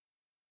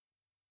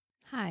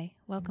Hi,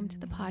 welcome to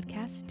the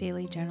podcast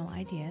Daily Journal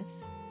Ideas.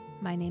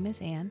 My name is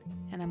Anne,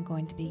 and I'm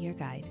going to be your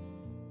guide.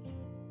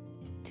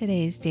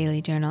 Today's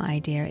Daily Journal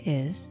idea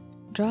is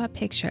draw a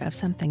picture of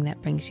something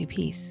that brings you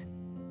peace.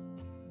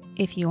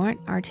 If you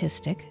aren't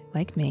artistic,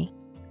 like me,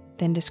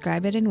 then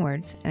describe it in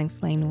words and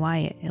explain why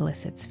it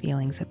elicits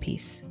feelings of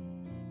peace.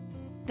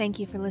 Thank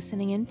you for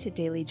listening in to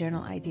Daily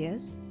Journal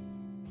Ideas.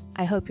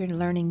 I hope you're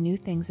learning new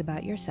things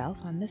about yourself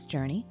on this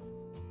journey.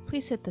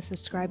 Please hit the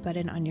subscribe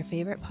button on your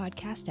favorite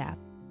podcast app.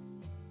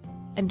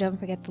 And don't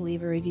forget to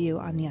leave a review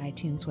on the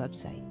iTunes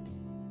website.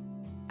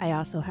 I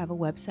also have a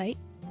website,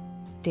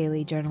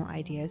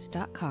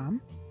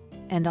 dailyjournalideas.com,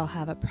 and I'll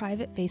have a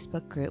private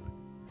Facebook group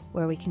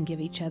where we can give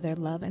each other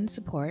love and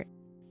support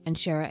and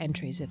share our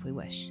entries if we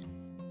wish.